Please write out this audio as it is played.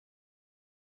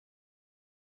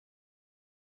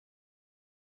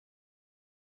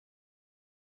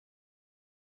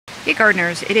Hey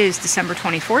gardeners, it is December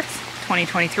 24th,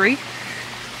 2023.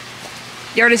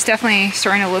 Yard is definitely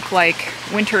starting to look like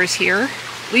winter is here.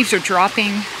 Leaves are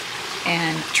dropping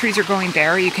and trees are going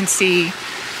bare. You can see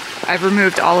I've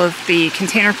removed all of the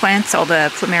container plants, all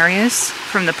the plumerias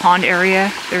from the pond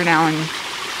area. They're now in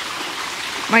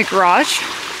my garage,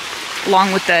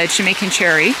 along with the Jamaican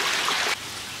cherry.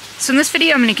 So in this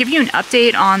video, I'm going to give you an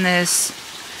update on this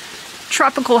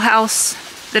tropical house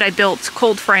that I built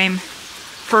cold frame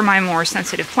for my more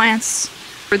sensitive plants.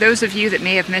 For those of you that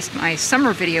may have missed my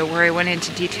summer video where I went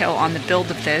into detail on the build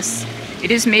of this,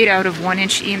 it is made out of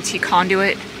 1-inch EMT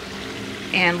conduit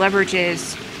and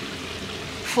leverages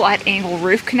flat angle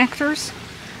roof connectors,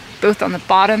 both on the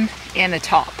bottom and the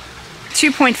top.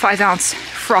 2.5 ounce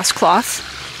frost cloth.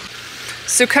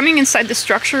 So coming inside the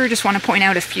structure, just want to point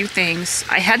out a few things.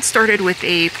 I had started with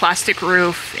a plastic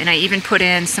roof and I even put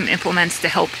in some implements to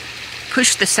help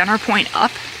push the center point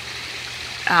up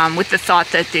with the thought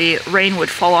that the rain would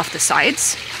fall off the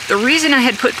sides. The reason I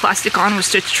had put plastic on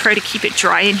was to try to keep it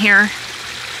dry in here,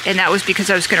 and that was because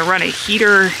I was going to run a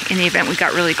heater in the event we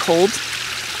got really cold.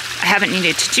 I haven't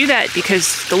needed to do that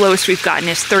because the lowest we've gotten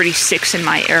is 36 in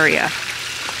my area.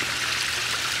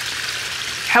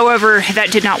 However,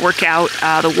 that did not work out.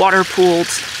 The water pooled,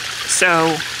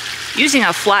 so using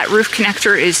a flat roof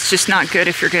connector is just not good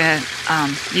if you're going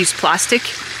to use plastic.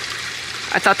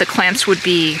 I thought the clamps would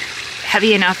be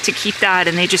heavy enough to keep that,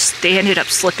 and they ended up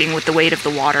slipping with the weight of the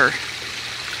water.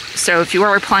 So if you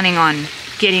are planning on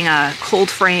getting a cold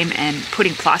frame and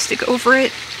putting plastic over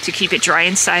it to keep it dry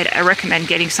inside, I recommend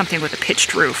getting something with a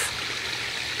pitched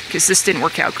roof, because this didn't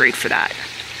work out great for that.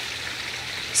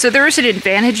 So there is an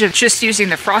advantage of just using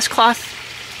the frost cloth,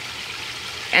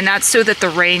 and that's so that the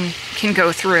rain can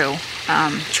go through.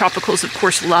 Tropicals, of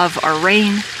course, love our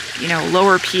rain. You know,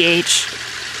 lower pH,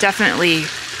 definitely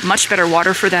much better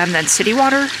water for them than city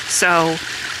water. So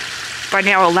by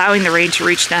now allowing the rain to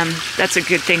reach them, that's a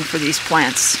good thing for these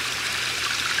plants.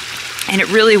 And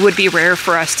it really would be rare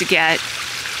for us to get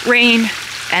rain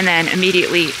and then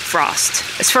immediately frost.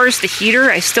 As far as the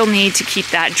heater, I still need to keep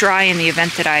that dry in the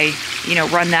event that I,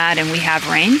 run that and we have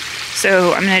rain.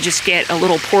 So I'm gonna just get a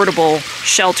little portable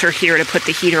shelter here to put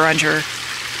the heater under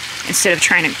instead of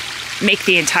trying to make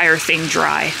the entire thing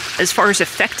dry. As far as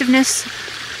effectiveness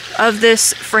of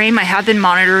this frame, I have been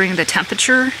monitoring the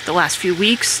temperature the last few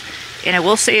weeks, and I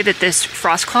will say that this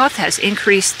frost cloth has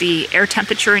increased the air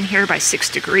temperature in here by 6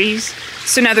 degrees.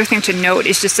 So another thing to note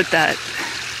is just that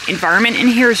the environment in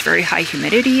here is very high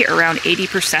humidity, around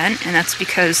 80%, and that's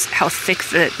because how thick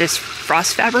this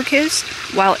frost fabric is.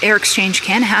 While air exchange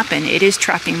can happen, it is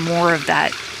trapping more of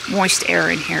that moist air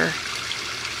in here.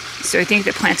 So I think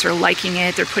the plants are liking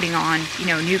it. They're putting on,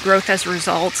 new growth as a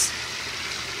result.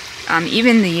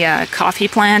 Even the coffee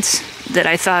plants that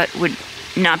I thought would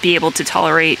not be able to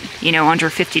tolerate, under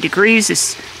 50 degrees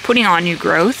is putting on new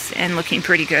growth and looking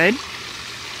pretty good.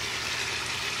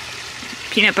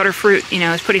 Peanut butter fruit,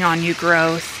 is putting on new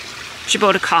growth.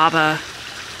 Jaboticaba,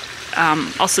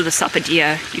 also the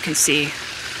sapodilla, you can see.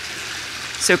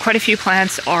 So quite a few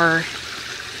plants are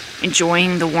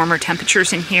enjoying the warmer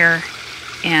temperatures in here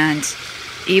and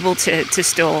able to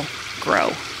still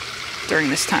grow during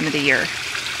this time of the year.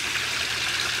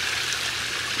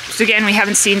 So again, we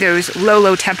haven't seen those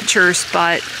low temperatures,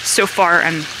 but so far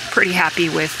I'm pretty happy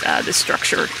with the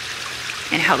structure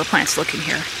and how the plants look in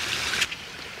here.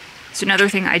 So another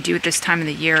thing I do at this time of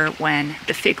the year when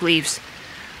the fig leaves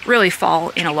really fall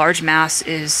in a large mass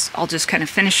is I'll just kind of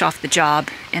finish off the job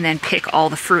and then pick all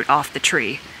the fruit off the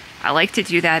tree. I like to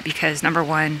do that because, number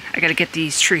one, I gotta get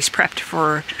these trees prepped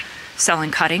for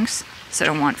selling cuttings, so I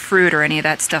don't want fruit or any of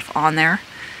that stuff on there.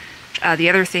 The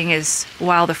other thing is,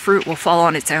 while the fruit will fall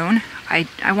on its own, I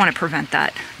want to prevent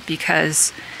that,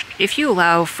 because if you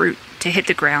allow fruit to hit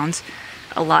the ground,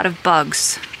 a lot of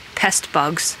bugs, pest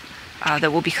bugs,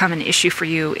 that will become an issue for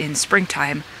you in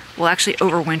springtime will actually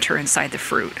overwinter inside the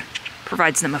fruit.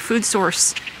 Provides them a food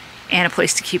source and a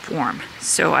place to keep warm.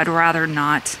 So I'd rather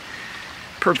not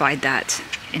provide that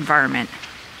environment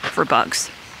for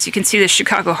bugs. So you can see the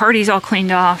Chicago Hardy's all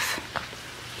cleaned off.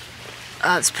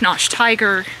 This Panache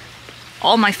Tiger.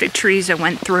 All my fig trees I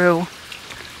went through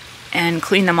and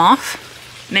cleaned them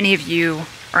off. Many of you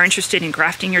are interested in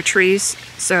grafting your trees,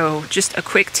 so just a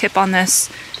quick tip on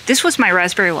this. This was my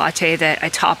raspberry latte that I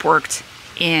top worked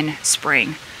in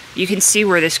spring. You can see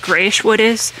where this grayish wood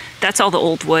is. That's all the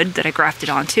old wood that I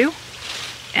grafted onto.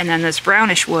 And then this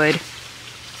brownish wood,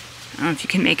 I don't know if you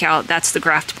can make out, that's the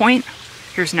graft point.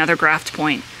 Here's another graft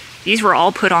point. These were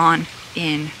all put on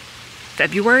in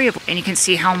February, and you can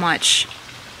see how much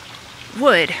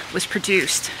wood was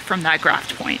produced from that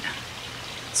graft point.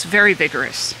 It's very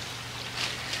vigorous.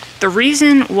 The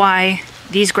reason why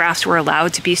these grafts were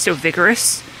allowed to be so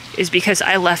vigorous is because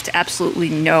I left absolutely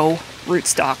no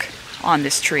rootstock on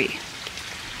this tree.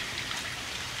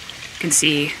 You can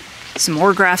see some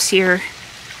more grafts here.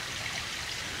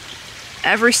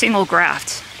 Every single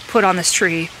graft put on this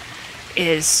tree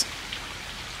is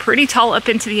pretty tall up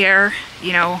into the air,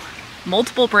 you know,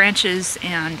 multiple branches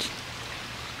and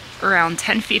around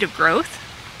 10 feet of growth.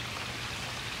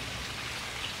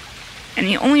 And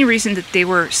the only reason that they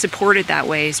were supported that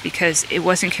way is because it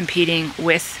wasn't competing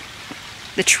with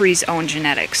the tree's own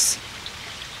genetics.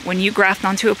 When you graft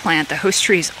onto a plant, the host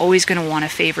tree is always going to want to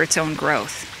favor its own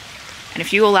growth. And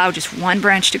if you allow just one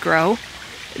branch to grow,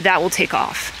 that will take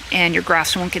off, and your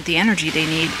grafts won't get the energy they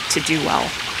need to do well.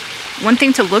 One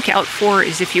thing to look out for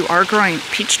is if you are growing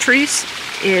peach trees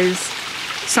is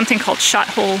something called shot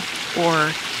hole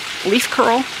or leaf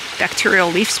curl, bacterial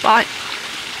leaf spot.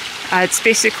 It's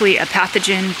basically a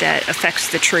pathogen that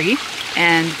affects the tree,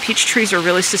 and peach trees are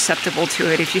really susceptible to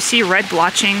it. If you see red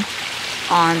blotching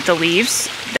on the leaves,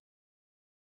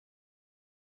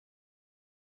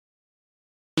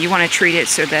 you want to treat it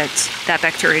so that that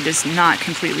bacteria does not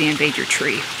completely invade your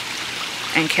tree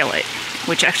and kill it,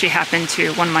 which actually happened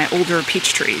to one of my older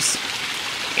peach trees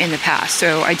in the past.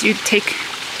 So I do take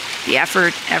the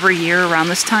effort every year around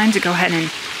this time to go ahead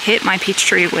and hit my peach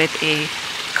tree with a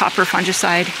copper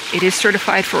fungicide. It is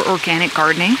certified for organic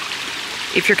gardening.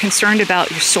 If you're concerned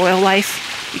about your soil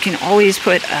life, you can always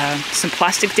put some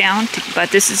plastic down,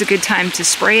 but this is a good time to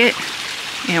spray it,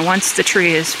 you know, once the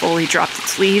tree has fully dropped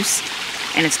its leaves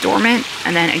and it's dormant.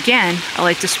 And then again, I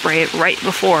like to spray it right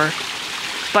before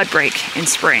bud break in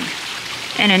spring.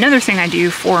 And another thing I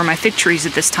do for my fig trees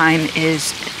at this time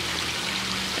is,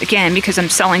 again, because I'm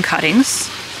selling cuttings,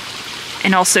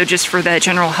 and also just for the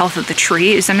general health of the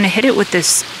tree, is I'm going to hit it with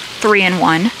this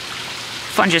 3-in-1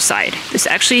 fungicide. This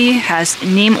actually has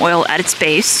neem oil at its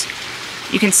base.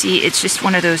 You can see it's just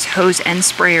one of those hose end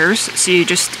sprayers. So you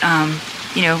just,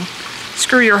 you know,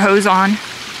 screw your hose on,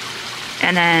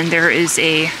 and then there is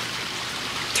a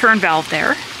turn valve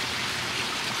there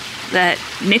that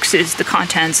mixes the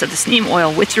contents of this neem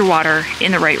oil with your water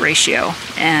in the right ratio.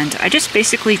 And I just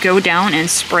basically go down and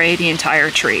spray the entire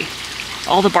tree,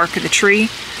 all the bark of the tree.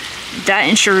 That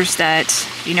ensures that,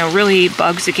 you know, really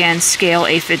bugs, again, scale,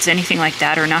 aphids, anything like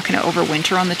that are not going to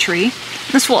overwinter on the tree.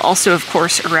 This will also, of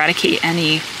course, eradicate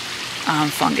any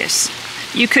fungus.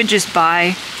 You could just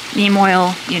buy neem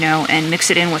oil, you know, and mix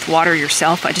it in with water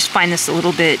yourself. I just find this a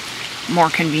little bit more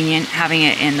convenient having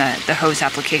it in the hose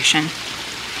application.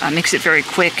 Mix it very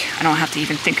quick. I don't have to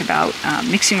even think about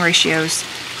mixing ratios.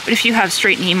 But if you have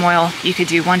straight neem oil, you could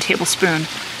do 1 tablespoon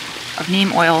of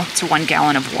neem oil to 1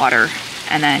 gallon of water,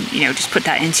 and then, you know, just put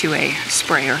that into a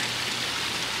sprayer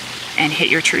and hit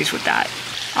your trees with that.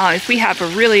 If we have a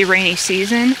really rainy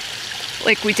season,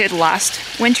 like we did last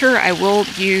winter, I will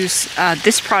use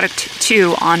this product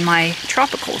too on my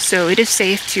tropicals. So it is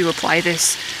safe to apply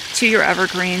this to your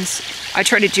evergreens. I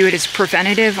try to do it as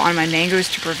preventative on my mangoes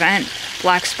to prevent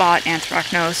black spot,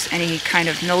 anthracnose, any kind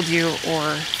of mildew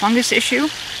or fungus issue.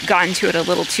 Got into it a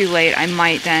little too late, I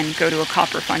might then go to a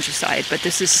copper fungicide, but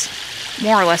this is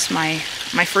more or less my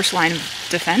first line of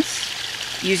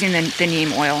defense, using the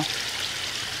neem oil,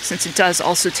 since it does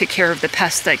also take care of the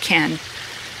pests that can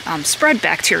spread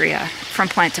bacteria from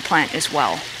plant to plant as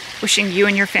well. Wishing you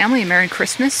and your family a Merry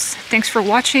Christmas. Thanks for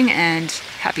watching, and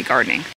happy gardening.